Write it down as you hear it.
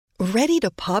Ready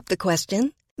to pop the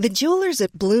question? The jewelers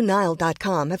at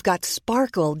BlueNile.com have got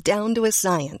sparkle down to a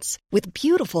science with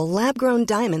beautiful lab-grown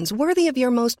diamonds worthy of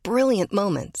your most brilliant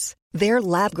moments. Their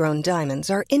lab-grown diamonds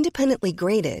are independently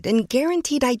graded and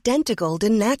guaranteed identical to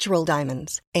natural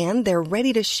diamonds, and they're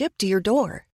ready to ship to your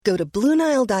door. Go to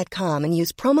BlueNile.com and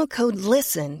use promo code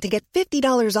LISTEN to get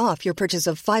 $50 off your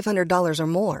purchase of $500 or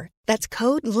more. That's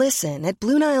code LISTEN at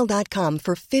BlueNile.com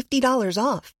for $50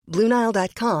 off.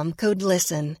 BlueNile.com, code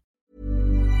LISTEN.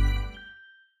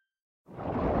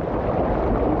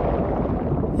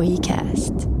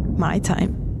 WeCast. My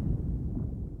time.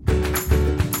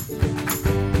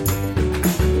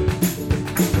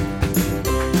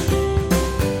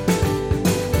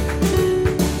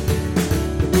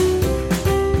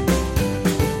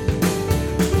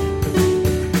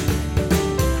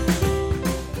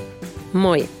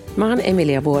 Moi, mä oon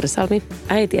Emilia Vuorisalmi,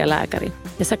 äiti ja lääkäri,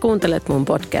 ja sä kuuntelet mun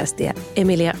podcastia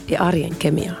Emilia ja arjen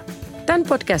kemiaa. Tämän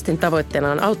podcastin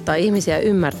tavoitteena on auttaa ihmisiä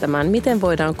ymmärtämään, miten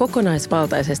voidaan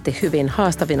kokonaisvaltaisesti hyvin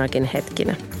haastavinakin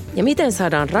hetkinä, ja miten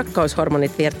saadaan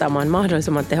rakkaushormonit virtaamaan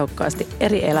mahdollisimman tehokkaasti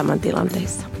eri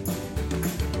elämäntilanteissa.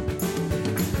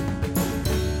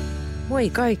 Moi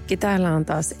kaikki, täällä on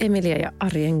taas Emilia ja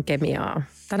arjen kemiaa.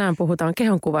 Tänään puhutaan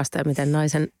kehonkuvasta ja miten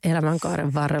naisen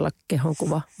elämänkaaren varrella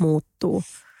kehonkuva muuttuu.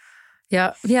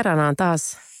 Ja vieraana on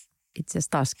itse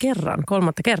asiassa kerran,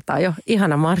 3. kertaa jo,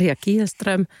 ihana Maria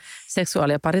Kihlström,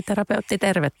 seksuaali- ja pariterapeutti.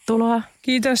 Tervetuloa.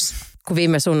 Kiitos. Kun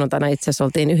viime sunnuntaina itse asiassa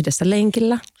oltiin yhdessä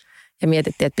lenkillä ja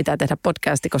mietittiin, että pitää tehdä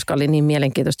podcasti, koska oli niin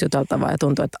mielenkiintoista juteltavaa ja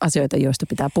tuntui, että asioita, joista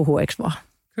pitää puhua, eikö vaan?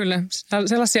 Kyllä,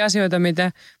 sellaisia asioita,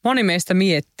 mitä moni meistä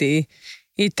miettii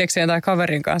itsekseen tai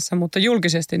kaverin kanssa, mutta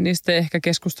julkisesti niistä ei ehkä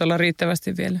keskustella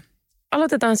riittävästi vielä.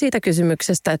 Aloitetaan siitä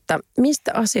kysymyksestä, että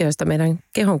mistä asioista meidän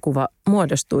kehonkuva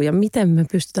muodostuu ja miten me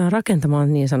pystytään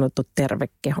rakentamaan niin sanottu terve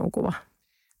kehonkuva?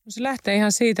 Se lähtee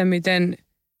ihan siitä, miten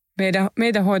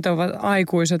meitä hoitavat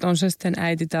aikuiset, on se sitten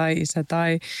äiti tai isä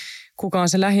tai kuka on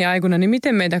se lähiaikuinen, niin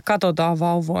miten meitä katsotaan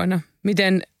vauvoina,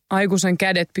 miten aikuisen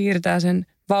kädet piirtää sen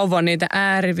vauvan niitä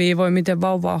ääriviivoja, miten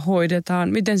vauvaa hoidetaan,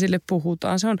 miten sille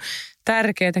puhutaan. Se on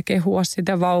tärkeää kehua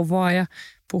sitä vauvaa ja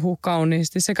puhua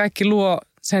kauniisti. Se kaikki luo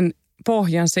sen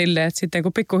pohjan sille, että sitten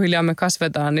kun pikkuhiljaa me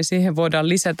kasvetaan, niin siihen voidaan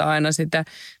lisätä aina sitä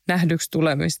nähdyksi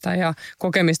tulemista ja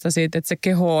kokemista siitä, että se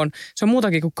keho on, se on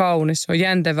muutakin kuin kaunis, se on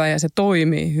jäntevä ja se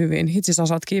toimii hyvin. Hitsi sä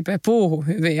osaat kiipeä puuhun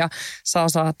hyvin ja sä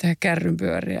osaat tehdä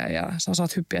kärrynpyöriä ja sä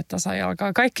osaat hyppiä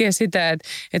tasajalkaa. Kaikkea sitä, että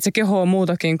se keho on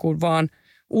muutakin kuin vaan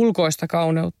ulkoista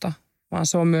kauneutta, vaan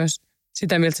se on myös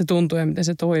sitä, miltä se tuntuu ja miten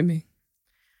se toimii.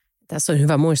 Tässä on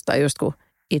hyvä muistaa just kun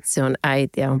itse on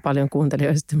äiti ja on paljon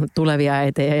kuuntelijoista tulevia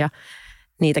äitejä ja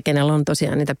niitä, kenellä on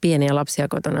tosiaan niitä pieniä lapsia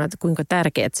kotona, että kuinka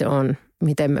tärkeää se on,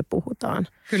 miten me puhutaan.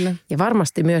 Kyllä. Ja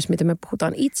varmasti myös, miten me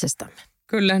puhutaan itsestämme.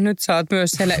 Kyllä, nyt sä oot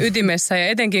myös siellä ytimessä ja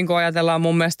etenkin kun ajatellaan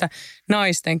mun mielestä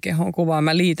naisten kehon kuvaa,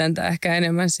 mä liitän tämän ehkä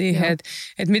enemmän siihen,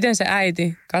 että miten se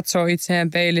äiti katsoo itseään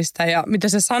peilistä ja mitä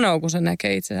se sanoo, kun se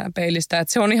näkee itseään peilistä.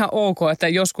 Että se on ihan ok, että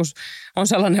joskus on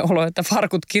sellainen olo, että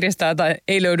farkut kiristää tai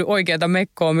ei löydy oikeata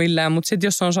mekkoa millään, mutta sitten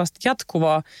jos on sellaista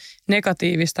jatkuvaa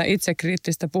negatiivista,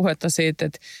 itsekriittistä puhetta siitä,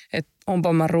 että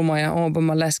onpa mä ruma ja onpa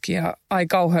mä läski ja ai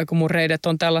kauhea, kun mun reidet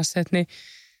on tällaiset, niin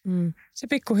se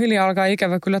pikkuhiljaa alkaa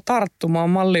ikävä kyllä tarttumaan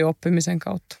mallioppimisen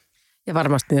kautta. Ja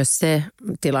varmasti myös se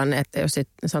tilanne, että jos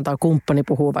sanotaan kumppani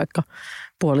puhuu vaikka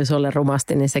puolisolle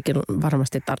rumasti, niin sekin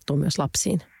varmasti tarttuu myös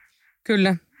lapsiin.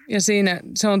 Kyllä, ja siinä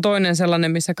se on toinen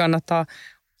sellainen, missä kannattaa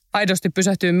aidosti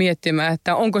pysähtyä miettimään,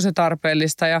 että onko se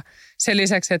tarpeellista. Ja sen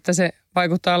lisäksi, että se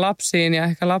vaikuttaa lapsiin ja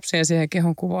ehkä lapsien siihen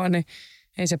kehonkuvaan, niin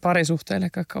ei se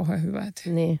parisuhteellekaan kauhean hyvä.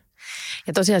 Niin.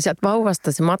 Ja tosiaan sieltä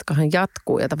vauvasta se matkahan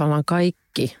jatkuu ja tavallaan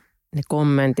kaikki ne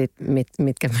kommentit,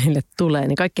 mitkä meille tulee,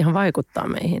 niin kaikkihan vaikuttaa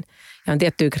meihin. Ja on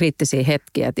tiettyjä kriittisiä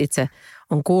hetkiä, että itse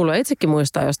on kuullut, itsekin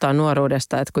muistaa jostain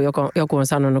nuoruudesta, että kun joku on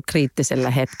sanonut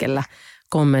kriittisellä hetkellä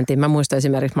kommentin. Mä muistan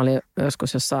esimerkiksi, mä olin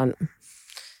joskus jossain,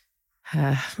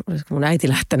 olisiko mun äiti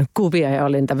lähtenyt kuvia ja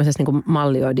olin tämmöisessä niin kuin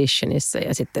malli-auditionissa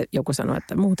ja sitten joku sanoi,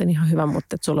 että muuten ihan hyvä,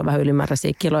 mutta että sulla on vähän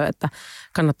ylimääräisiä kiloja, että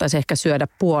kannattaisi ehkä syödä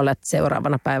puolet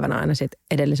seuraavana päivänä aina siitä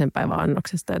edellisen päivän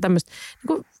annoksesta. Ja tämmöistä niin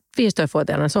kuin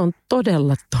 15-vuotiaana se on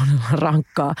todella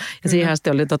rankkaa ja siihen asti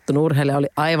oli tottunut urheilija, oli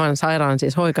aivan sairaan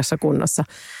siis hoikassa kunnossa.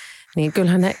 Niin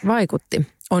kyllähän ne vaikutti.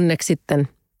 Onneksi sitten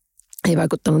ei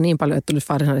vaikuttanut niin paljon, että tulisi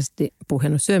varsinaisesti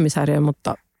puhjennut syömishäiriö,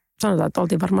 mutta sanotaan, että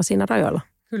oltiin varmaan siinä rajoilla.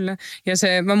 Kyllä. Ja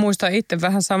se, mä muistan itse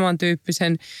vähän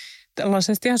samantyyppisen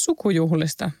tällaisesta ihan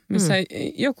sukujuhlista, missä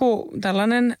joku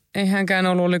tällainen, ei hänkään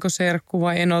ollut, oliko serkku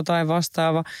vai eno tai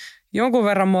vastaava, jonkun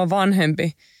verran mua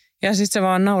vanhempi. Ja sitten se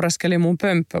vaan naureskeli mun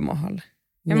pömppämahalle.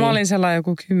 Ja mä olin sellainen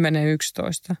joku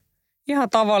 10-11. ihan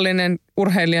tavallinen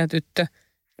urheilijatyttö.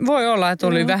 Voi olla, että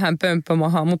oli vähän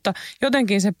pömppömaha, mutta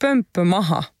jotenkin se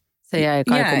pömppömaha se jäi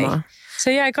kaikumaan.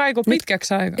 Se jäi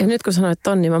pitkäksi aikaa. Ja nyt kun sanoit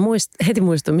ton, niin mä heti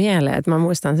muistui mieleen, että mä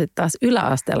muistan sitten taas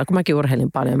yläasteella, kun mäkin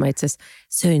urheilin paljon. Mä itse asiassa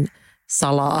söin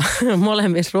salaa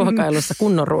molemmissa ruokailussa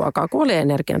kunnon ruokaa, kun oli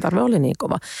energiantarve, oli niin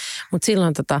kova. Mutta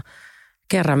silloin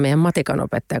kerran meidän matikan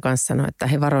opettaja kanssa sanoi, että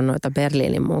he varoivat noita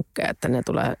Berliinin munkkeja, että ne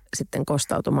tulee sitten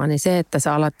kostautumaan. Niin se, että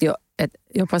sä alat jo, että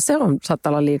jopa se saattaa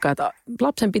olla liikaa, että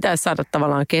lapsen pitäisi saada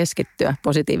tavallaan keskittyä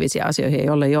positiivisiin asioihin,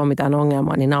 jolle ei ole mitään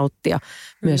ongelmaa, niin nauttia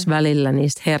myös välillä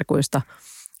niistä herkuista,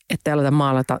 että ei aleta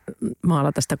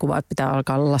maalata sitä kuvaa, että pitää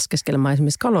alkaa laskeskelemaan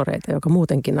esimerkiksi kaloreita, joka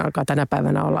muutenkin alkaa tänä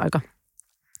päivänä olla aika,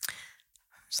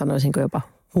 sanoisinko jopa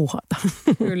huhata.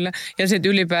 Kyllä. Ja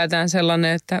sitten ylipäätään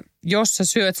sellainen, että jos sä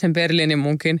syöt sen Berliinin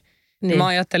munkin, niin mä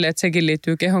ajattelen, että sekin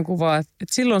liittyy kehonkuvaan,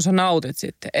 että silloin sä nautit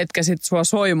sitten, etkä sitten sua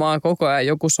soimaa koko ajan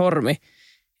joku sormi,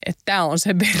 että tämä on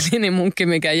se Berliinin munkki,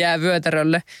 mikä jää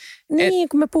vyötärölle. Niin,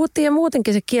 kun me puhuttiin ja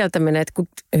muutenkin se kieltäminen, että kun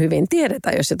hyvin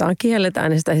tiedetään, jos jotain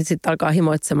kielletään, niin sitä sitten alkaa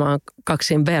himoitsemaan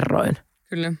kaksin verroin.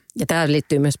 Kyllä. Ja tämä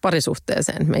liittyy myös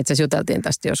parisuhteeseen. Me itse asiassa juteltiin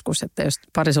tästä joskus, että jos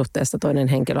parisuhteesta toinen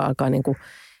henkilö alkaa niin kuin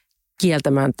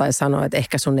kieltämään tai sanoa, että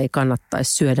ehkä sun ei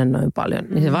kannattaisi syödä noin paljon,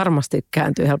 niin se varmasti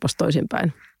kääntyy helposti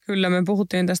toisinpäin. Kyllä, me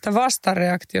puhuttiin tästä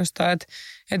vastareaktiosta,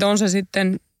 että on se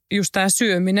sitten just tämä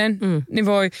syöminen, niin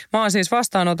mä oon siis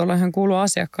vastaanotolla ihan kuullut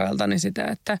asiakkailtani sitä,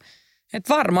 että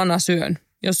varmana syön,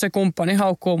 jos se kumppani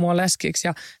haukkuu mua läskiksi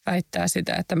ja väittää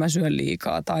sitä, että mä syön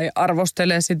liikaa tai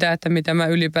arvostelee sitä, että mitä mä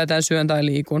ylipäätään syön tai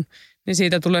liikun, niin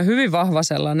siitä tulee hyvin vahva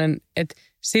sellainen, että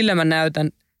sillä mä näytän,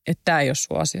 että tämä ei ole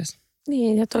sun asiassa.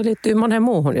 Niin, ja toi liittyy moneen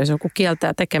muuhun, jos joku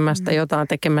kieltää tekemästä jotain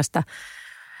tekemästä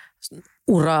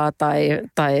uraa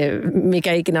tai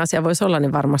mikä ikinä asia voisi olla,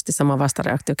 niin varmasti sama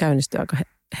vastareaktio käynnistyy aika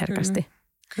herkästi.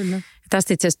 Kyllä. Ja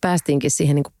tästä itse asiassa päästiinkin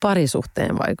siihen niin kuin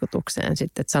parisuhteen vaikutukseen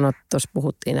sitten, että tuossa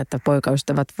puhuttiin, että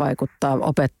poikaystävät vaikuttaa,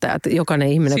 opettajat, jokainen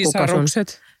ihminen, sisarukset.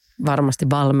 kuka sun, varmasti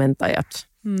valmentajat,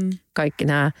 kaikki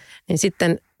nämä. Niin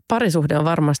sitten parisuhde on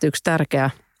varmasti yksi tärkeä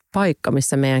paikka,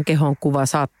 missä meidän kehon kuva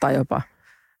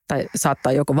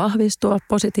saattaa joko vahvistua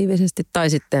positiivisesti tai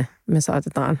sitten me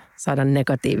saatetaan saada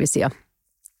negatiivisia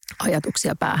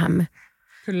ajatuksia päähämme.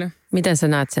 Kyllä. Miten sä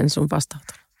näet sen sun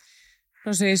vastaanotolla?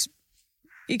 No siis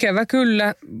ikävä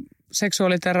kyllä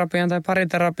seksuaaliterapian tai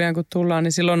pariterapian kun tullaan,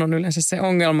 niin silloin on yleensä se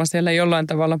ongelma siellä jollain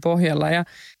tavalla pohjalla. Ja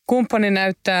kumppani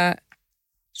näyttää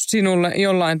sinulle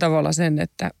jollain tavalla sen,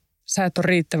 että sä et ole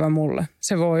riittävä mulle.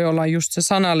 Se voi olla just se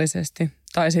sanallisesti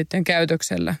tai sitten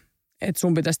käytöksellä, että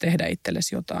sun pitäisi tehdä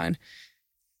itsellesi jotain.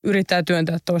 Yrittää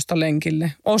työntää toista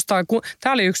lenkille.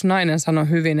 Tämä oli yksi nainen sanoi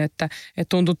hyvin, että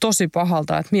tuntui tosi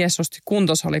pahalta, että mies osti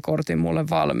kuntosalikortin mulle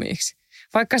valmiiksi.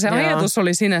 Vaikka se ajatus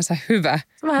oli sinänsä hyvä.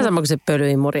 Vähän sama kuin se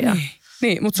pölyimuria.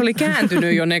 Niin, mutta se oli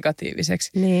kääntynyt jo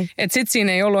negatiiviseksi. Niin. Että sitten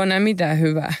siinä ei ollut enää mitään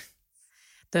hyvää.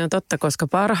 Toi on totta, koska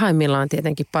parhaimmillaan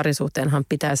tietenkin parisuhteenhan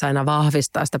pitäisi aina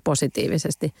vahvistaa sitä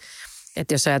positiivisesti.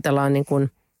 Että jos ajatellaan niin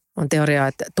kuin on teoriaa,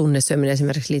 että tunnesyöminen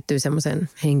esimerkiksi liittyy semmoisen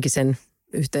henkisen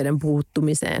yhteyden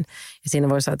puuttumiseen. Ja siinä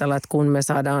voisi ajatella, että kun me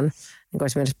saadaan niin kuin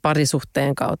esimerkiksi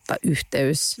parisuhteen kautta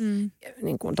yhteys,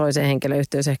 niin kuin toisen henkilön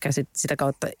yhteys ehkä sitä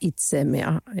kautta itsemme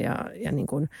ja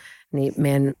niin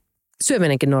meidän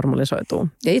syöminenkin normalisoituu.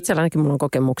 Ja itsellänikin mulla on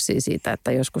kokemuksia siitä,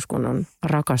 että joskus kun on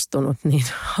rakastunut, niin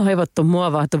haivottu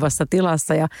muovautuvassa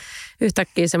tilassa ja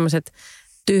yhtäkkiä semmoiset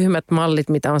tyhmät mallit,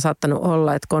 mitä on saattanut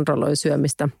olla, että kontrolloi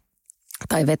syömistä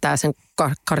tai vetää sen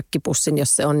karkkipussin,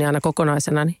 jos se on niin aina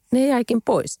kokonaisena, niin ne jäikin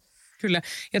pois. Kyllä.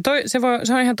 Ja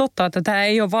se on ihan totta, että tämä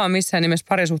ei ole vaan missään nimessä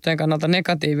parisuhteen kannalta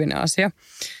negatiivinen asia.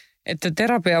 Että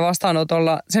terapia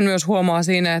vastaanotolla sen myös huomaa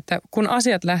siinä, että kun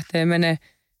asiat lähtee menee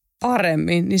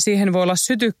paremmin, niin siihen voi olla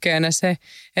sytykkeenä se,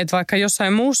 että vaikka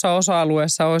jossain muussa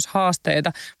osa-alueessa olisi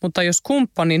haasteita, mutta jos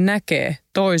kumppani näkee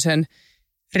toisen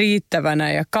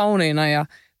riittävänä ja kauniina ja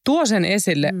tuo sen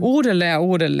esille uudelleen ja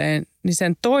uudelleen, niin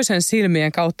sen toisen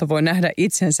silmien kautta voi nähdä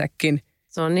itsensäkin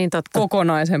se on niin totta.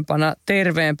 Kokonaisempana,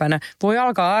 terveempänä. Voi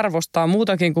alkaa arvostaa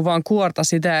muutakin kuin vaan kuorta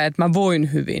sitä, että mä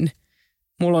voin hyvin.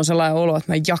 Mulla on sellainen olo,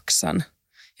 että mä jaksan.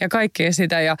 Ja kaikkea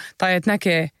sitä, tai että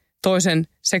näkee toisen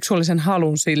seksuaalisen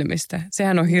halun silmistä.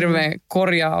 Sehän on hirveän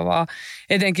korjaavaa.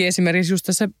 Etenkin esimerkiksi just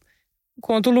tässä,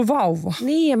 kun on tullut vauva.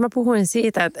 Niin, ja mä puhuin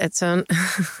siitä, että se on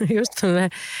just sellainen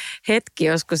hetki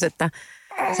joskus, että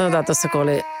sanotaan tuossa, kun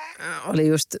oli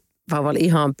just vauva oli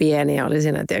ihan pieni ja oli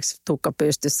siinä, tiedätkö, tukka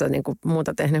pystyssä niin kuin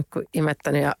muuta tehnyt kuin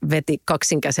imettänyt ja veti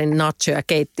kaksinkäisen nachoja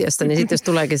keittiöstä, niin sitten jos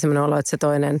tuleekin sellainen olo, että se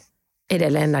toinen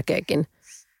edelleen näkeekin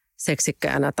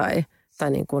seksikkäänä tai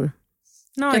niin kuin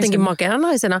jotenkin makeana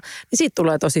naisena, niin siitä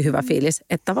tulee tosi hyvä fiilis.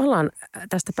 Että tavallaan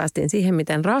tästä päästiin siihen,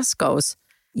 miten raskaus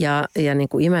Ja niin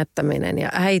kuin imettäminen ja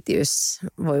äitiys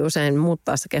voi usein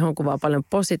muuttaa sitä kehonkuvaa paljon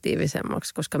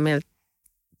positiivisemmaksi, koska meillä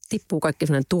tippuu kaikki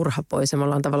sellainen turha pois ja me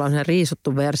ollaan tavallaan sellainen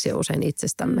riisuttu versio usein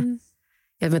itsestämme.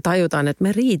 Ja me tajutaan, että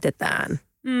me riitetään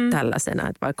tällaisena,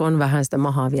 että vaikka on vähän sitä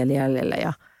mahaa vielä jäljellä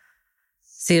ja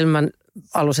silmän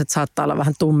aluset saattaa olla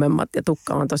vähän tummemmat ja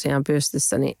tukka on tosiaan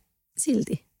pystyssä, niin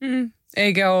silti.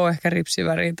 Eikä ole ehkä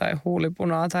ripsiväriä tai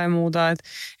huulipunaa tai muuta, että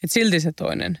silti se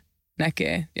toinen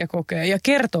näkee ja kokee ja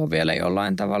kertoo vielä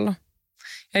jollain tavalla.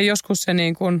 Ja joskus se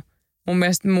niin kuin, mun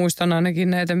mielestä muistan ainakin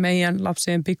näitä meidän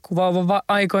lapsien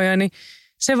pikkuvauva-aikoja, niin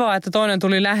se vaan, että toinen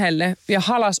tuli lähelle ja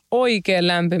halas oikein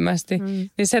lämpimästi,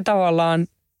 niin se tavallaan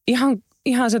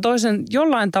ihan se toisen,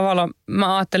 jollain tavalla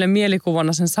mä ajattelen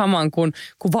mielikuvana sen saman, kun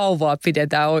vauvaa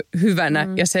pidetään hyvänä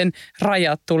ja sen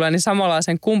rajat tulee, niin samalla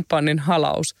sen kumppanin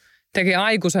halaus tekee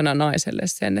aikuisena naiselle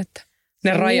sen, että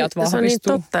ne rajat vahvistuu. Se on niin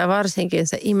totta ja varsinkin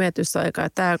se imetysaika ja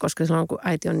tämä, koska silloin kun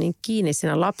äiti on niin kiinni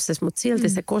siinä lapsessa, mutta silti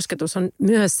se kosketus on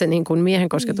myös se niin kuin miehen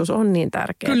kosketus on niin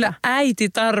tärkeä. Kyllä äiti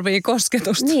tarvii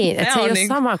kosketusta. Niin, että se ei ole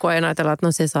sama kuin aina ajatella, että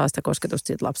no se saa sitä kosketusta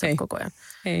siitä lapselta koko ajan.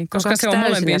 Ei, koska se on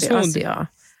molempien suuntaan.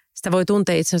 Sitä voi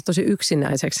tuntea itse asiassa tosi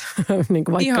yksinäiseksi. niin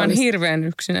kuin ihan hirveän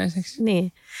yksinäiseksi.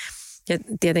 Niin. Ja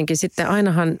tietenkin sitten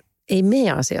ainahan ei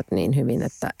mene asiat niin hyvin,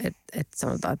 että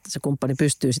sanotaan, että se kumppani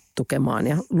pystyy sitten tukemaan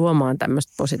ja luomaan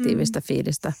tämmöistä positiivista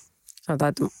fiilistä. Sanotaan,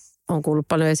 että on kuullut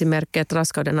paljon esimerkkejä, että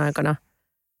raskauden aikana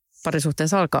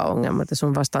parisuhteessa alkaa ongelmat ja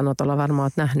sun vastaanotolla varmaan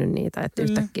olet nähnyt niitä, että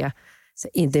yhtäkkiä se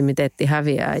intimiteetti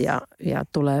häviää ja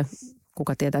tulee,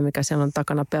 kuka tietää mikä siellä on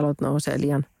takana, pelot nousee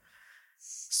liian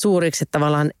suuriksi, että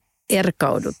tavallaan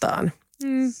erkaudutaan.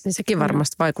 Niin sekin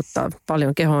varmasti vaikuttaa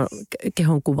paljon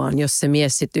kehon kuvaan, jos se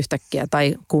mies sitten yhtäkkiä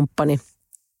tai kumppani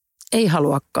ei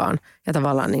haluakaan ja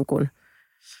tavallaan niin kuin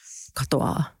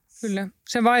katoaa. Kyllä,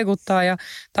 se vaikuttaa ja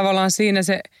tavallaan siinä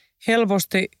se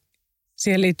helposti,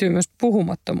 siihen liittyy myös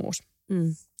puhumattomuus.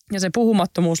 Ja se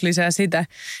puhumattomuus lisää sitä,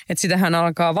 että sitä hän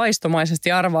alkaa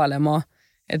vaistomaisesti arvailemaan,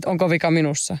 että onko vika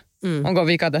minussa. Onko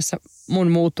vika tässä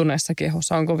mun muuttuneessa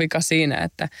kehossa? Onko vika siinä,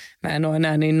 että mä en ole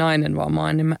enää niin nainen, vaan mä oon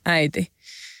enemmän äiti?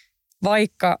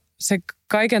 Vaikka se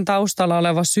kaiken taustalla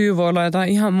oleva syy voi olla jotain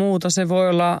ihan muuta, se voi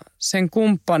olla sen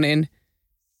kumppanin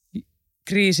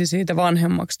kriisi siitä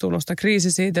vanhemmaksi tulosta,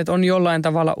 kriisi siitä, että on jollain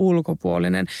tavalla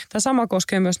ulkopuolinen. Tämä sama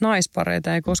koskee myös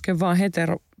naispareita, ei koske vaan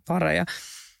heteropareja.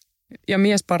 Ja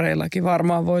miespareillakin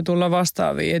varmaan voi tulla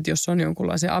vastaavia, että jos on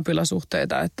jonkunlaisia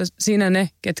apilasuhteita, että siinä ne,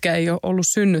 ketkä ei ole ollut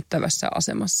synnyttävässä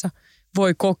asemassa,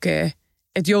 voi kokea,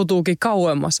 että joutuukin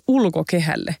kauemmas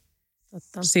ulkokehälle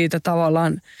siitä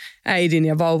tavallaan äidin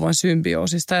ja vauvan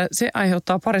symbioosista. Ja se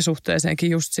aiheuttaa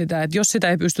parisuhteeseenkin just sitä, että jos sitä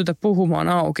ei pystytä puhumaan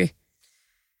auki.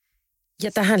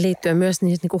 Ja tähän liittyen myös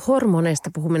niistä niin kuin hormoneista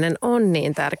puhuminen on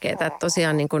niin tärkeää, että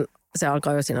tosiaan niin kuin se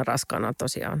alkaa jo siinä raskaana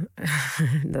tosiaan,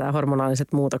 nämä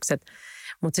hormonaaliset muutokset.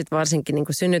 Mutta sitten varsinkin niin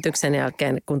kuin synnytyksen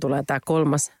jälkeen, kun tulee tämä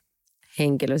kolmas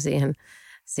henkilö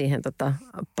siihen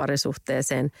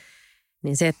parisuhteeseen,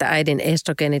 niin se, että äidin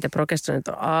estrogeenit ja progesteronit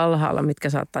on alhaalla, mitkä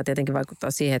saattaa tietenkin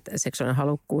vaikuttaa siihen, että seksuaalinen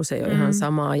halukkuus ei ole ihan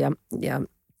samaa. Ja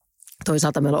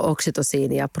toisaalta meillä on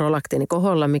oksitosiini ja prolaktiini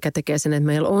koholla, mikä tekee sen, että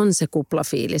meillä on se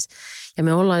kuplafiilis. Ja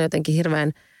me ollaan jotenkin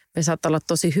me saattaa olla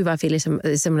tosi hyvä fiilis,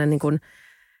 semmoinen niin kuin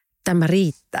tämä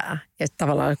riittää. Ja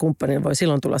tavallaan kumppanille voi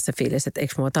silloin tulla se fiilis, että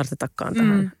eikö mua tarvitakaan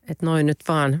tähän. Että noin nyt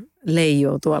vaan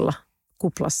leijuu tuolla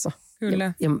kuplassa.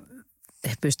 Kyllä. Ja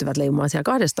he pystyvät leijumaan siellä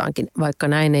kahdestaankin, vaikka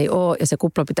näin ei ole. Ja se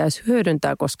kupla pitäisi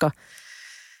hyödyntää, koska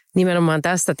nimenomaan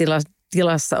tässä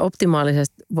tilassa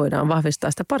optimaalisesti voidaan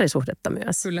vahvistaa sitä parisuhdetta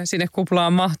myös. Kyllä, sinne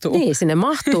kuplaan mahtuu. Niin, sinne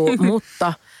mahtuu,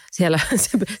 mutta siellä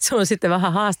se on sitten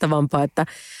vähän haastavampaa, että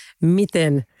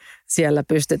miten siellä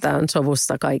pystytään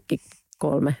sovussa kaikki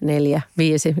 3, 4,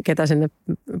 5, ketä sinne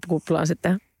kuplaan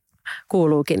sitten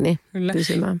kuuluukin, niin kyllä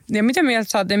pysymään. Ja mitä mieltä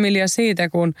sä oot, Emilia, siitä,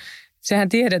 kun sehän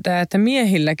tiedetään, että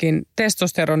miehilläkin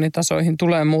testosteronitasoihin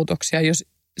tulee muutoksia, jos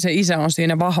se isä on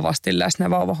siinä vahvasti läsnä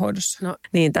vauvahoidossa. No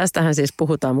niin, tästähän siis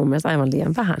puhutaan mun mielestä aivan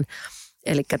liian vähän.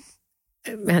 Eli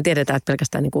mehän tiedetään, että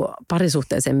pelkästään niin kuin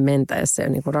parisuhteeseen mentäessä ja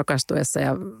niin kuin rakastuessa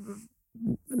ja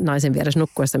naisen vieressä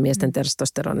nukkuessa miesten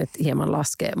testosteronit hieman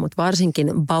laskee. Mutta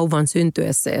varsinkin vauvan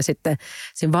syntyessä ja sitten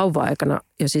siinä vauva-aikana,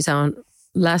 jos isä on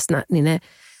läsnä, niin ne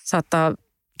saattaa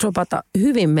dropata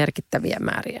hyvin merkittäviä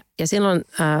määriä. Ja silloin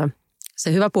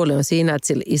se hyvä puoli on siinä, että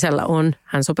sillä isällä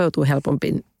hän sopeutuu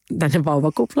helpommin tänne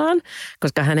vauvakuplaan,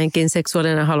 koska hänenkin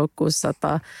seksuaalinen halukkuus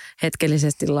saattaa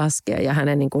hetkellisesti laskea ja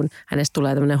hänestä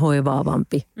tulee tämmöinen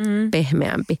hoivaavampi,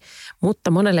 pehmeämpi.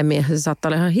 Mutta monelle miehelle se saattaa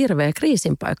olla ihan hirveä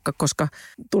kriisinpaikka, koska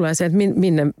tulee se, että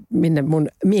minne mun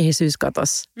miehisyys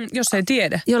katosi. Jos ei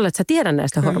tiedä. Jollet sä tiedä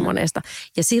näistä hormoneista.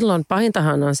 Ja silloin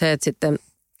pahintahan on se, että sitten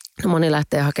Moni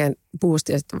lähtee hakemaan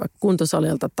boostia sitten vaikka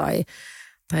kuntosalilta tai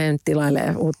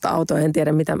tilailee uutta autoa, en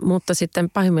tiedä mitä. Mutta sitten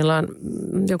pahimmillaan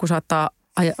joku saattaa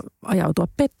ajautua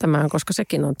pettämään, koska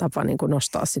sekin on tapa niin kuin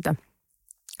nostaa sitä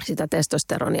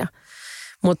testosteronia.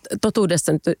 Mutta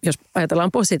totuudessa nyt, jos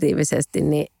ajatellaan positiivisesti,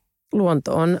 niin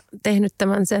luonto on tehnyt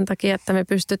tämän sen takia, että me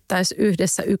pystyttäisiin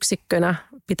yhdessä yksikkönä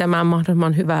pitämään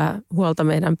mahdollisimman hyvää huolta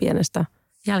meidän pienestä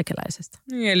jälkeläisestä.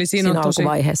 Niin, eli siinä on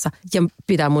alkuvaiheessa. Ja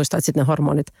pitää muistaa, että sitten ne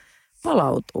hormonit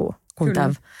palautuu, kun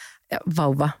tämä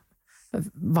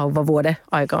vauvavuoden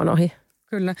aika on ohi.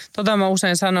 Kyllä. Mä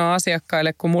usein sanon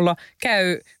asiakkaille, kun mulla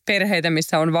käy perheitä,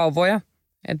 missä on vauvoja,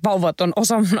 että vauvat on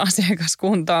osa mun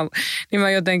asiakaskuntaa, niin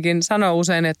mä jotenkin sanon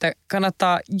usein, että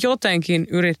kannattaa jotenkin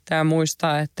yrittää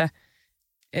muistaa, että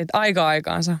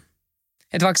aikaansa.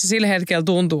 Että vaikka se sillä hetkellä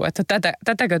tuntuu, että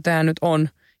tätäkö tämä nyt on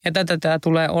ja tätä tämä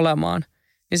tulee olemaan,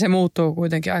 niin se muuttuu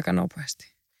kuitenkin aika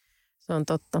nopeasti. Se on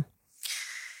totta.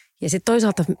 Ja sitten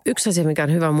toisaalta yksi asia, mikä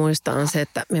on hyvä muistaa, on se,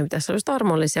 että meidän pitäisi olla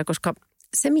armollisia, koska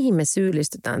se, mihin me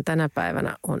syyllistytään tänä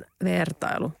päivänä, on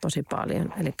vertailu tosi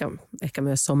paljon. Eli ehkä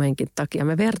myös somenkin takia.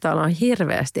 Me vertaillaan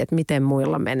hirveästi, että miten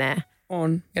muilla menee.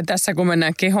 On. Ja tässä kun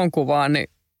mennään kehonkuvaan, niin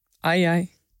ai.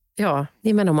 Joo,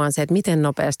 nimenomaan se, että miten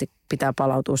nopeasti pitää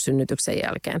palautua synnytyksen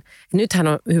jälkeen. Ja nythän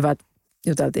on hyvä,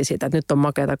 juteltiin siitä, että nyt on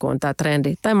makeata, kun on tämä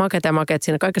trendi. Tai makeata ja makeata,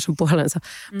 siinä kaikessa on puolensa.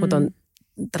 Mutta on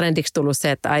trendiksi tullut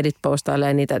se, että äidit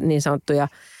postailee niitä niin sanottuja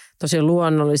tosi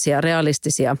luonnollisia,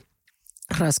 realistisia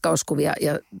raskauskuvia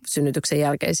ja synnytyksen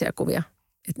jälkeisiä kuvia.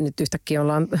 Et nyt yhtäkkiä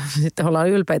ollaan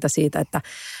ylpeitä siitä, että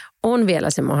on vielä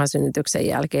se maha synnytyksen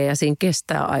jälkeen ja siinä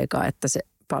kestää aikaa, että se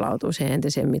palautuu siihen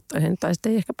entisiin mittoihin tai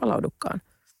sitten ei ehkä palaudukaan.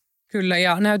 Kyllä,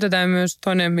 ja näytetään myös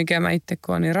toinen, mikä mä itse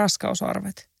koen, niin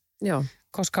raskausarvet. Joo.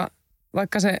 Koska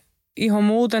vaikka se iho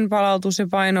muuten palautuu, se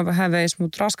paino vähän veisi,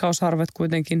 mutta raskausarvet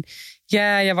kuitenkin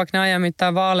jää ja vaikka ne ajan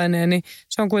mittaan vaalenee, niin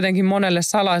se on kuitenkin monelle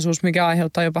salaisuus, mikä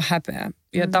aiheuttaa jopa häpeää.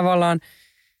 Ja tavallaan,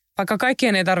 vaikka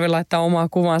kaikkien ei tarvitse laittaa omaa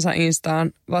kuvansa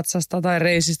Instaan vatsasta tai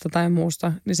reisistä tai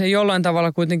muusta, niin se jollain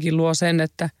tavalla kuitenkin luo sen,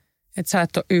 että sä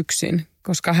et ole yksin,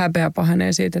 koska häpeä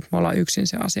pahenee siitä, että me ollaan yksin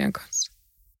sen asian kanssa.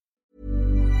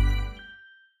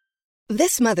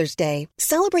 This Mother's Day,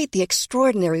 celebrate the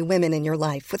extraordinary women in your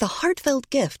life with a heartfelt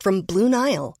gift from Blue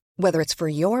Nile. Whether it's for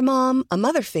your mom, a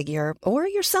mother figure, or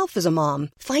yourself as a mom,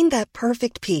 find that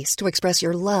perfect piece to express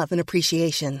your love and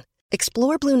appreciation.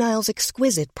 Explore Blue Nile's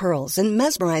exquisite pearls and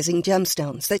mesmerizing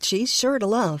gemstones that she's sure to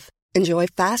love. Enjoy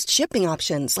fast shipping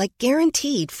options like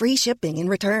guaranteed free shipping and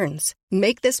returns.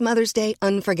 Make this Mother's Day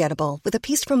unforgettable with a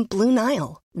piece from Blue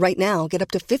Nile. Right now, get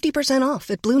up to 50%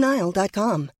 off at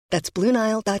BlueNile.com. That's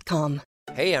BlueNile.com.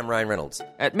 Hey, I'm Ryan Reynolds.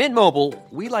 At Mint Mobile,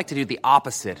 we like to do the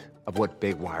opposite of what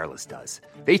Big Wireless does.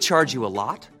 They charge you a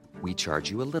lot, we charge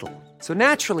you a little. So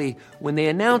naturally, when they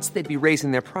announced they'd be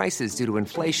raising their prices due to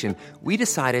inflation, we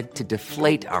decided to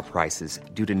deflate our prices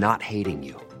due to not hating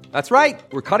you. That's right.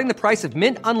 We're cutting the price of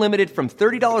Mint Unlimited from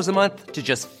 $30 a month to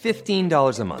just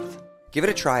 $15 a month. Give it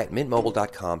a try at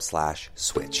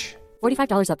mintmobile.com/switch.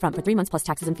 $45 up front for 3 months plus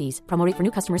taxes and fees. Promo rate for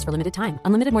new customers for limited time.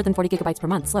 Unlimited more than 40 gigabytes per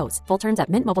month. Slows full terms at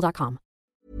mintmobile.com.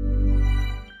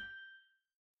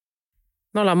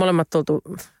 Me ollaan molemmat tultu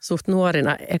suht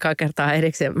nuorina eka kertaa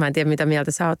erikseen. Mä en tiedä, mitä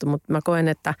mieltä sä oot, mutta mä koen,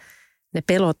 että ne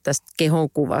pelot tästä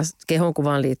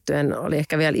kehonkuvaan liittyen oli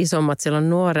ehkä vielä isommat silloin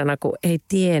nuorena, kun ei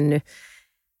tiennyt.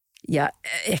 Ja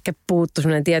ehkä puuttu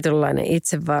semmoinen tietynlainen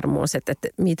itsevarmuus, että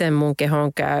miten mun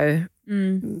kehon käy,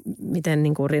 miten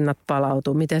niin kuin rinnat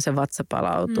palautuu, miten se vatsa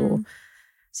palautuu.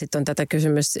 Sitten on tätä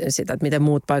kysymys sitä, että miten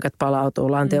muut paikat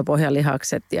palautuu,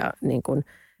 lantiopohjalihakset ja niin kuin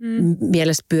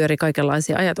mielessä pyöri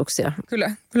kaikenlaisia ajatuksia.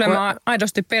 Kyllä mä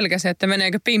aidosti pelkäsin, että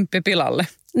meneekö pimppi pilalle.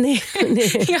 Niin.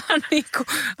 Ihan niin kuin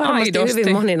varmasti aidosti.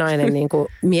 Hyvin moni nainen niin kuin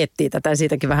miettii tätä ja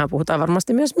siitäkin vähän puhutaan.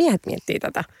 Varmasti myös miehet miettii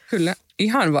tätä. Kyllä,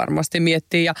 ihan varmasti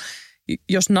miettii. Ja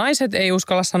jos naiset ei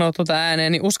uskalla sanoa tuota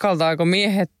ääneen, niin uskaltaako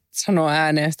miehet sanoa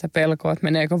ääneen sitä pelkoa, että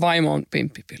meneekö vaimon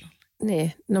pimppi pilalle?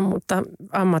 Niin, no mutta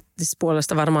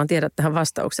ammattispuolesta varmaan tiedät tähän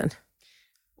vastauksen.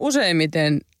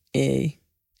 Useimmiten ei.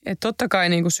 Että totta kai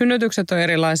niin kuin synnytykset on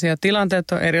erilaisia,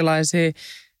 tilanteet on erilaisia,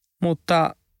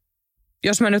 mutta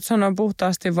jos mä nyt sanon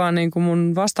puhtaasti vaan niin kuin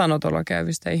mun vastaanotolla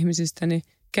käyvistä ihmisistä, niin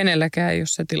kenelläkään ei ole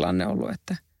se tilanne ollut,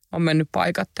 että on mennyt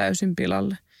paikat täysin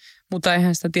pilalle. Mutta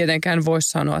eihän sitä tietenkään voi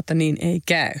sanoa, että niin ei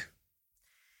käy.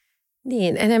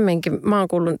 Niin, enemmänkin mä oon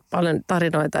kuullut paljon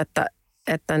tarinoita,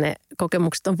 että ne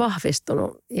kokemukset on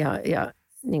vahvistunut ja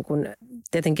niin kuin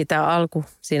tietenkin tämä alku,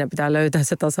 siinä pitää löytää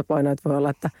se tasapaino, että voi olla,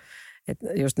 että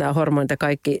just nämä hormonit ja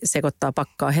kaikki sekoittaa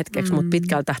pakkaa hetkeksi, mutta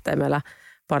pitkällä tähtäimellä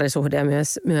parisuhde ja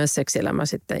myös seksielämä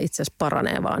sitten itse asiassa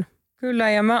paranee vaan.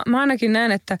 Kyllä, ja mä ainakin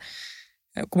näen, että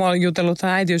kun mä olen jutellut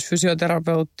tämän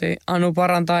äitiysfysioterapeutti Anu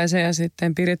Parantaisen ja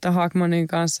sitten Piritta Haakmanin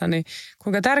kanssa, niin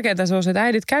kuinka tärkeää se on, että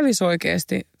äidit kävis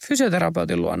oikeasti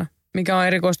fysioterapeutin luona, mikä on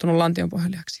erikoistunut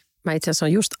lantionpohjalihaksiin. Mä itse asiassa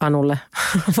on just Anulle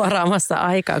varaamassa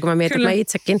aikaa, kun mä mietin, että mä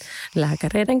itsekin,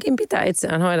 lääkäreidenkin pitää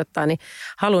itseään hoidattaa, niin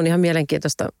haluan ihan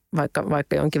mielenkiintoista,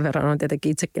 vaikka jonkin verran on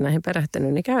tietenkin itsekin näihin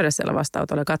perehtynyt, niin käydä siellä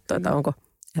vastaanotolla ja katsoa, että onko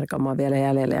Erkanmaa vielä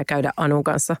jäljellä ja käydä Anun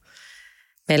kanssa.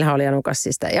 Meillähän oli Anun kanssa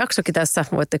siis tämä jaksokin tässä,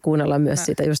 voitte kuunnella myös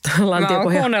siitä just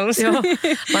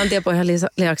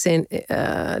lantiopohjalihaksiin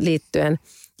liittyen.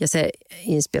 Ja se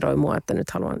inspiroi mua, että nyt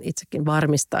haluan itsekin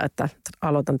varmistaa, että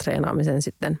aloitan treenaamisen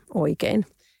sitten oikein.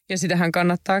 Ja sitähän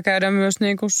kannattaa käydä myös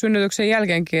niin kuin synnytyksen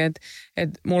jälkeenkin,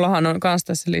 että mullahan on myös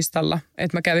tässä listalla,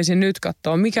 että mä kävisin nyt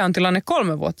katsoa, mikä on tilanne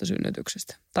 3 vuotta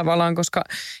synnytyksestä. Tavallaan, koska,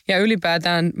 ja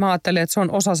ylipäätään mä ajattelin, että se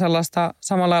on osa sellaista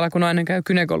samalla lailla kuin nainen käy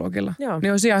gynekologilla. Joo.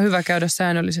 Niin olisi ihan hyvä käydä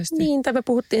säännöllisesti. Niin, tai me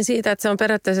puhuttiin siitä, että se on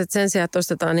periaatteessa sen sijaan, että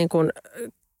ostetaan niin kuin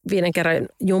 5 kerran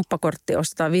jumppakortti,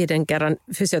 ostetaan 5 kerran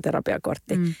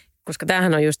fysioterapiakortti. Koska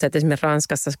tämähän on just, että esimerkiksi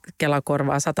Ranskassa Kela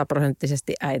korvaa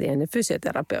 100% äidin ennen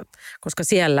fysioterapiot, koska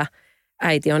siellä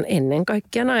äiti on ennen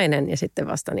kaikkea nainen ja sitten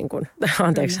vasta niin kuin,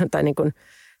 tai niin kuin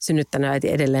synnyttänyt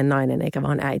äiti edelleen nainen eikä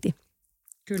vaan äiti.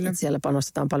 Kyllä. Että siellä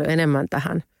panostetaan paljon enemmän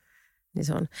tähän. Niin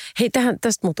se on. Hei,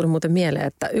 tästä tuli muuten mieleen,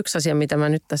 että yksi asia, mitä mä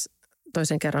nyt tässä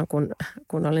toisen kerran,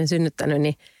 kun olin synnyttänyt,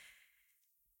 niin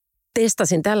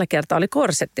testasin tällä kertaa, oli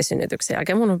korsettisynnytyksen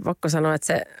jälkeen. Mun on pakko sanoa,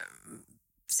 että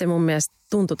se mun mielestä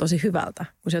tuntui tosi hyvältä,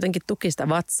 kun se jotenkin tuki sitä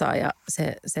vatsaa ja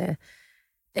se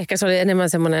ehkä se oli enemmän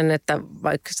semmoinen, että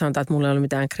vaikka sanotaan, että mulla ei ollut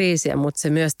mitään kriisiä, mutta se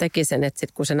myös teki sen, että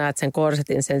sit kun sä näet sen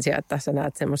korsetin sen sijaan, että sä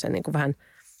näet semmoisen niin kuin vähän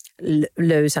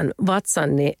löysän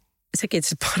vatsan, niin sekin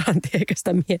se paranti eikä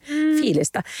sitä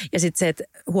fiilistä. Ja sitten se, että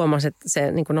huomasi, että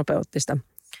se niin kuin nopeutti sitä,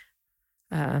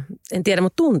 en tiedä,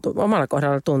 mutta omalla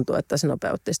kohdalla tuntuu, että se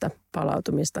nopeutti sitä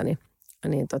palautumista, niin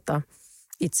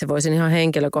itse voisin ihan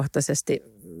henkilökohtaisesti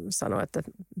sanoa, että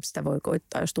sitä voi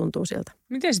koittaa, jos tuntuu siltä.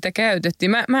 Miten sitä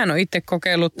käytettiin? Mä en ole itse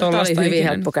kokeillut tuollaista. Tämä oli hyvin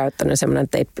helppo käyttänyt, semmoinen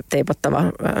teipattava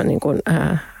niin kuin,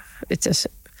 itse asiassa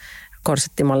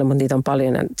korsettimalli, mutta niitä on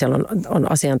paljon. Ja siellä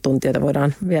on asiantuntijoita,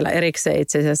 voidaan vielä erikseen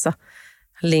itse asiassa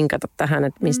linkata tähän,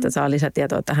 että mistä saa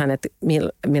lisätietoa tähän, että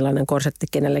millainen korsetti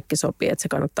kenellekin sopii. Että se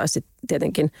kannattaisi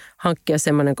tietenkin hankkia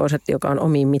semmoinen korsetti, joka on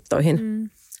omiin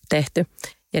mittoihin tehty.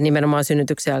 Ja nimenomaan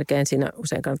synnytyksen jälkeen siinä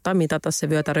usein kannattaa mitata se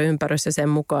vyötäröympärys ja sen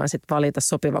mukaan sitten valita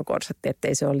sopiva korsetti,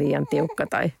 ettei se ole liian tiukka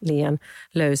tai liian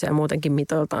löysä ja muutenkin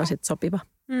mitoiltaan sitten sopiva.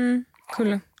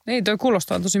 Kyllä. Ei, toi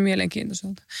kuulostaa tosi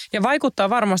mielenkiintoiselta. Ja vaikuttaa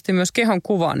varmasti myös kehon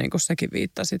kuvaan, niin kuin säkin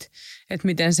viittasit, että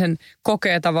miten sen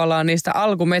kokee tavallaan niistä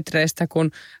alkumetreistä,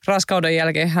 kun raskauden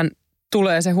jälkeenhän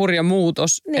tulee se hurja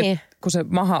muutos, niin. Kun se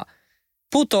maha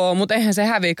putoo, mutta eihän se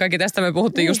häviä. Kaikki tästä me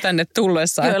puhuttiin just tänne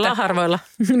tullessa. Joilla harvoilla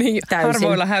niin,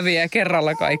 harvoilla häviää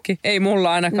kerralla kaikki. Ei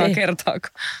mulla ainakaan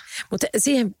kertaakaan. Mutta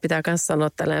siihen pitää myös sanoa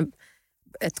tällainen,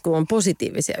 että kun on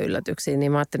positiivisia yllätyksiä,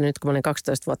 niin mä ajattelin nyt kun mä olin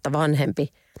 12 vuotta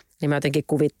vanhempi, niin mä jotenkin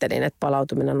kuvittelin, että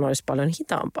palautuminen olisi paljon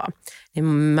hitaampaa. Niin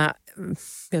mä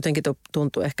jotenkin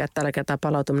tuntuu ehkä, että tällä kertaa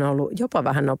palautuminen on ollut jopa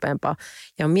vähän nopeampaa.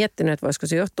 Ja olen miettinyt, että voisiko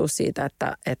se johtua siitä,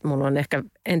 että mulla on ehkä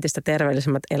entistä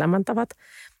terveellisemmät elämäntavat.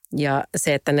 Ja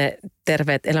se, että ne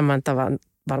terveet elämäntavat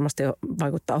varmasti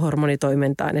vaikuttaa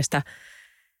hormonitoimintaan ja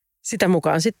sitä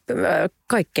mukaan sitten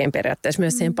kaikkein periaatteessa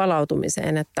myös siihen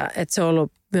palautumiseen. Että se on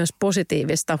ollut myös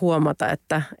positiivista huomata,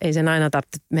 että ei sen aina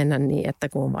tarvitse mennä niin, että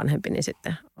kun on vanhempi, niin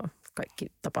sitten kaikki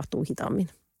tapahtuu hitaammin.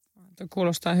 Tuo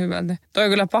kuulostaa hyvältä. Toi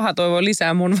kyllä paha toivo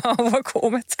lisää mun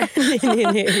vauvakuumetta.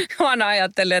 niin. Mä aina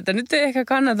ajattelen, että nyt ei ehkä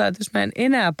kannata, että jos mä en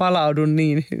enää palaudu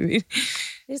niin hyvin.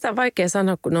 Niistä on vaikea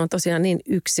sanoa, kun ne on tosiaan niin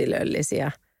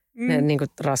yksilöllisiä, ne niin kuin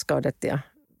raskaudet ja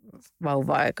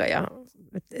vauva-aika. Ja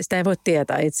sitä ei voi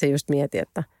tietää. Itse just mieti,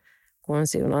 että kun on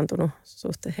siunaantunut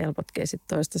suhteen helpotkin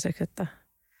sitten toistaiseksi, että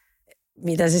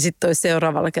mitä se sitten olisi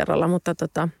seuraavalla kerralla. Mutta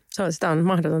sitä on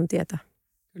mahdoton tietää.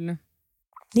 Kyllä.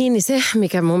 Niin se,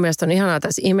 mikä mun mielestä on ihanaa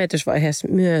tässä imetysvaiheessa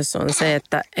myös, on se,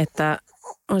 että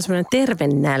on semmoinen terve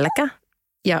nälkä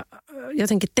ja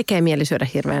jotenkin tekee mieli syödä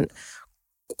hirveän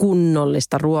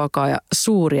kunnollista ruokaa ja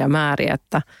suuria määriä,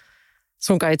 että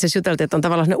sunkaan itse asiassa juteltiin, että on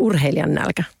tavallaan sellainen urheilijan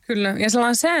nälkä. Kyllä, ja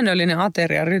sellainen säännöllinen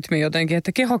ateriarytmi jotenkin,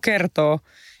 että keho kertoo,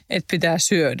 että pitää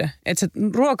syödä. Että se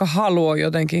ruokahalu on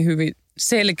jotenkin hyvin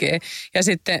selkeä. Ja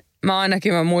sitten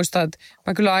mä muistan, että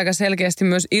mä kyllä aika selkeästi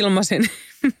myös ilmasin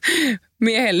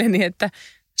miehelleni, että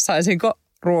saisinko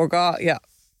ruokaa ja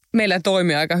meillä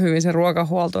toimii aika hyvin se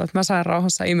ruokahuolto, että mä sain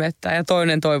rauhassa imettää ja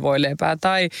toinen toi voileipää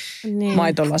tai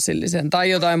maitolasillisen tai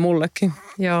jotain mullekin.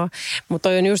 Joo, mutta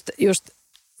toi on just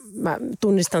mä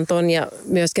tunnistan ton ja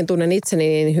myöskin tunnen itseni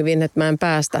niin hyvin, että mä en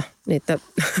päästä niitä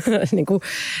niin kuin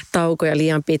taukoja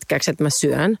liian pitkäksi, että mä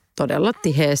syön todella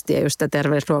tiheesti ja just sitä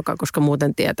terveysruokaa, koska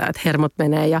muuten tietää, että hermot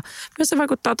menee. Ja myös se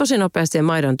vaikuttaa tosi nopeasti siihen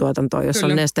maidon tuotantoon, jos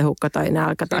on nestehukka tai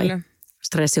nälkä tai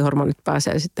stressihormonit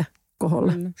pääsee sitten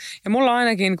koholle. Kyllä. Ja mulla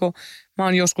ainakin, kun mä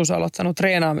oon joskus aloittanut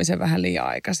treenaamisen vähän liian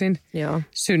aikaisin. Joo.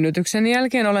 Synnytyksen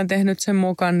jälkeen olen tehnyt sen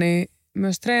mukaan, niin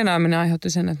myös treenaaminen aiheutti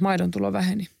sen, että maidon tulo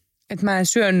väheni. Että mä en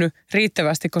syönyt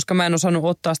riittävästi, koska mä en osannut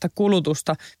ottaa sitä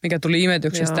kulutusta, mikä tuli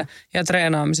imetyksestä ja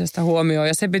treenaamisesta huomioon.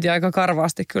 Ja se piti aika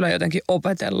karvaasti kyllä jotenkin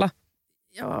opetella.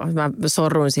 Joo, mä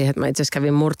sorruin siihen, että mä itse asiassa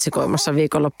kävin murtsikoimassa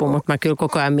viikonloppuun, mutta mä kyllä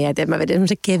koko ajan mietin, että mä vedin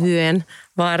semmoisen kevyen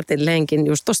vartin lenkin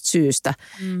just tosta syystä.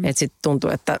 Että sitten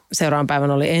tuntui, että seuraavan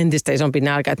päivän oli entistä isompi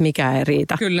nälkä, että mikään ei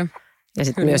riitä. Kyllä. Ja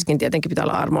sitten myöskin tietenkin pitää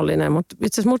olla armollinen, mutta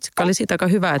itse asiassa murtsikka oli siitä aika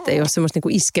hyvä, että ei ole semmoista niinku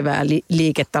iskevää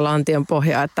liikettä lantion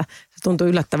pohjaa, että se tuntuu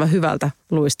yllättävän hyvältä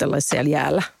luistella siellä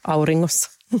jäällä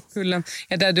auringossa. Kyllä.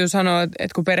 Ja täytyy sanoa,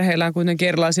 että kun perheillä on kuitenkin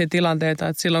erilaisia tilanteita,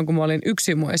 että silloin kun mä olin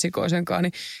yksin mun esikoisenkaan,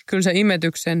 niin kyllä se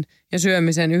imetyksen ja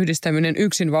syömisen yhdistäminen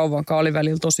yksin vauvankaan oli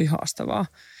välillä tosi haastavaa.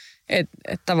 Että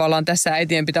tavallaan tässä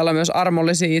äitien pitää olla myös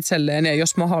armollisia itselleen ja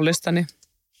jos mahdollista, niin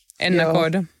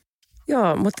ennakoida.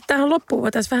 Joo, mutta tähän loppuun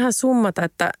voitaisiin vähän summata,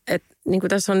 että niin kuin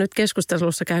tässä on nyt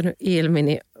keskustelussa käynyt ilmi,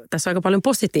 niin tässä on aika paljon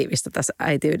positiivista tässä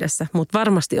äitiydessä, mutta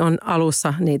varmasti on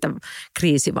alussa niitä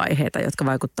kriisivaiheita, jotka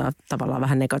vaikuttaa tavallaan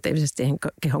vähän negatiivisesti siihen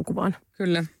kehonkuvaan.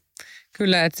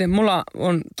 Kyllä, että mulla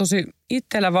on tosi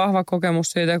itsellä vahva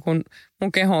kokemus siitä, kun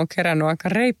mun keho on kerännyt aika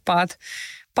reippaat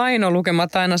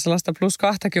painolukemat aina sellaista plus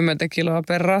 20 kiloa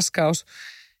per raskaus.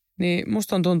 Niin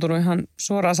musta on tuntunut ihan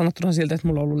suoraan sanottuna siltä, että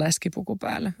mulla on ollut läskipuku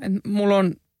päällä.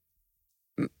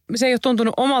 Se ei ole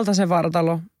tuntunut omalta se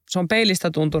vartalo. Se on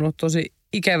peilistä tuntunut tosi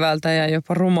ikävältä ja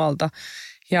jopa rumalta.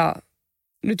 Ja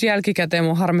nyt jälkikäteen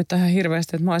mun harmittaa ihan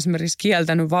hirveästi, että mä oon esimerkiksi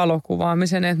kieltänyt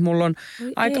valokuvaamisen, että mulla on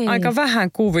aika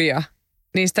vähän kuvia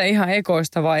niistä ihan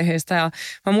ekoista vaiheista. Ja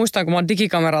mä muistan, kun mä oon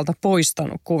digikameralta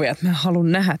poistanut kuvia, että mä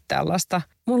haluan nähdä tällaista.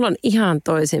 Mulla on ihan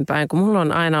toisinpäin, kun mulla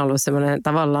on aina ollut semmoinen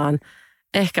tavallaan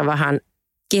ehkä vähän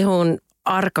kehon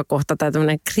arkakohta tai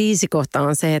tämmöinen kriisikohta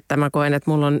on se, että mä koen,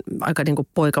 että mulla on aika niin kuin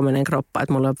poikamainen kroppa,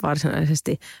 että mulla on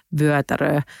varsinaisesti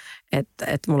vyötäröä,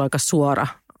 että mulla on aika suora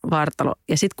vartalo.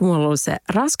 Ja sitten kun mulla on ollut se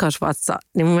raskausvatsa,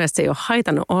 niin mun mielestä se ei ole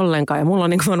haitannut ollenkaan. Ja mulla on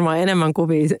niin kuin varmaan enemmän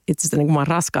kuvia itsestäni, kun mä oon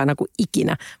raskaana kuin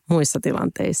ikinä muissa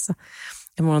tilanteissa.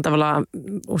 Ja mulla on tavallaan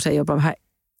usein jopa vähän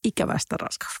ikävästä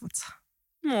raskausvatsaa.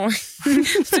 Moi,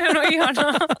 se on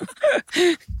ihanaa.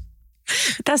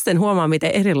 Tästä en huomaa,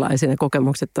 miten erilaisia ne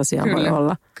kokemukset tosiaan voi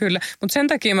olla. Kyllä, mutta sen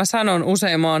takia mä sanon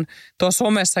usein, mä oon tuossa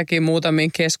somessakin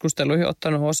muutamiin keskusteluihin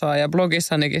ottanut osaa ja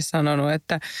blogissanikin sanonut,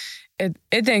 että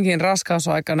etenkin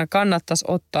raskausaikana kannattaisi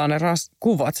ottaa ne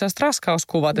kuvat, sellaiset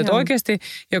raskauskuvat. Että oikeasti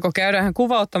joko käydään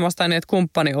kuvauttamasta niin, että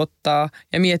kumppani ottaa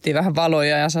ja miettii vähän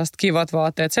valoja ja sellaiset kivat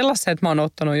vaatteet. Sellaiset mä oon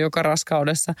ottanut joka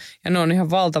raskaudessa ja ne on ihan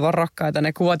valtavan rakkaita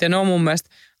ne kuvat ja ne on mun mielestä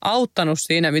auttanut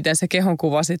siinä, miten se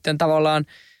kehonkuva sitten tavallaan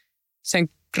sen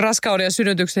raskauden ja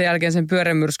synnytyksen jälkeen, sen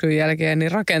pyörämyrskyn jälkeen,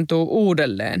 niin rakentuu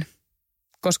uudelleen.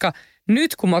 Koska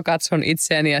nyt kun mä katson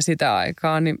itseäni ja sitä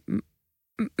aikaa, niin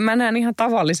mä näen ihan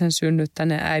tavallisen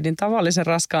synnyttäneen äidin, tavallisen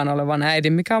raskaana olevan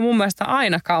äidin, mikä on mun mielestä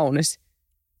aina kaunis.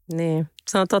 Niin,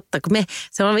 se on totta.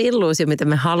 Se on illuusio, miten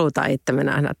me halutaan itsemme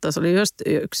nähdä. Tuossa oli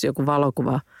just joku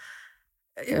valokuva,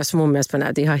 jos mun mielestä mä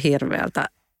näytin ihan hirveältä.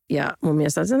 Ja mun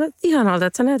mielestä sä näytät ihanalta,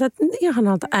 että sä näytät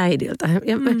ihanalta äidiltä.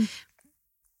 Ja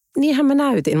niinhän mä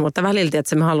näytin, mutta välillä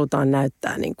että me halutaan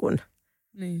näyttää niin kuin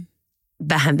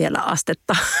vähän vielä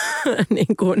astetta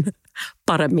niin kuin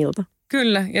paremmilta.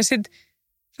 Kyllä, ja sitten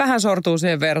vähän sortuu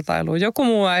siihen vertailuun. Joku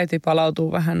muu äiti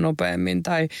palautuu vähän nopeammin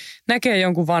tai näkee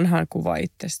jonkun vanhan kuvan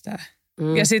itsestään.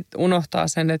 Ja sitten unohtaa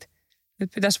sen, että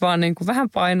nyt pitäisi vaan niin kuin vähän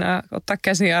painaa, ottaa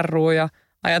käsijarruun ja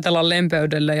ajatella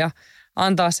lempeydellä ja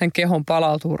antaa sen kehon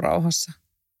palautua rauhassa.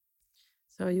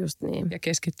 Se on just niin. Ja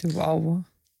keskittyä vauvaan.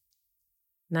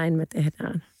 Näin me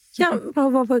tehdään. Ja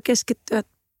vauva voi keskittyä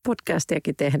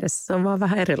podcastiakin tehdessä. Se on vaan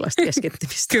vähän erilaista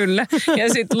keskittymistä. Kyllä.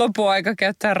 Ja sitten lopuaika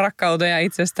käyttää rakkauteen ja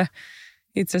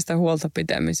itsestä huolta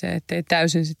pitämiseen, ettei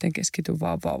täysin sitten keskity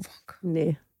vaan vauvaankaan.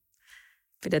 Niin.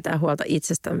 Pidetään huolta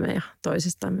itsestämme ja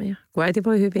toisistamme. Ja kun äiti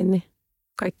voi hyvin, niin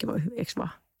kaikki voi hyvin, eikö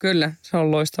vaan? Kyllä, se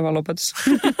on loistava lopetus.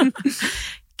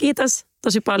 Kiitos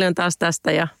tosi paljon taas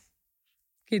tästä. Ja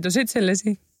kiitos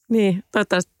itsellesi. Niin,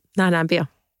 toivottavasti nähdään pian.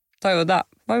 Toivotaan.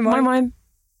 Moi moi. Moi moi.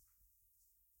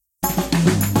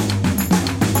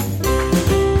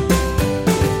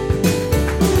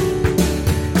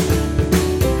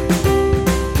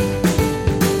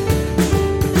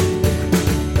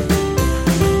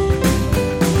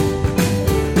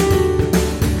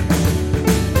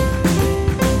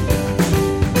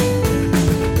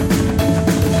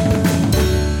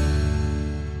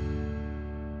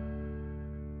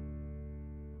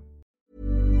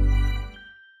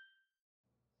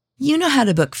 You know how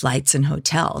to book flights and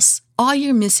hotels. All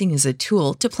you're missing is a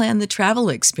tool to plan the travel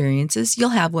experiences you'll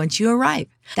have once you arrive.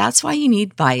 That's why you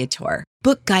need Viator.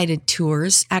 Book guided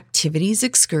tours, activities,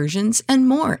 excursions, and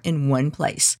more in one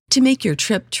place to make your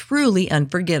trip truly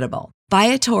unforgettable.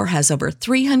 Viator has over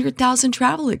 300,000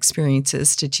 travel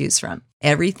experiences to choose from.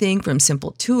 Everything from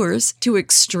simple tours to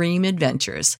extreme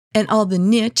adventures and all the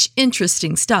niche,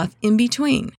 interesting stuff in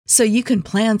between. So you can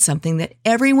plan something that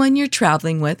everyone you're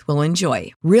traveling with will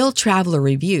enjoy. Real traveler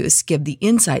reviews give the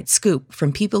inside scoop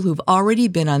from people who've already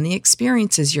been on the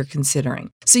experiences you're considering.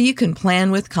 So you can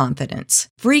plan with confidence.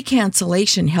 Free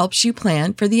cancellation helps you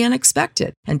plan for the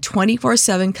unexpected. And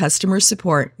 24/7 customer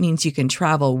support means you can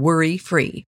travel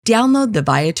worry-free. Download the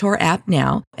Viator app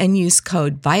now and use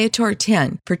code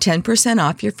Viator10 for 10%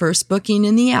 off your first booking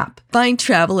in the app. Find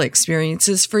travel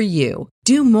experiences for you.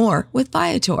 Do more with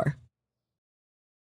Viator.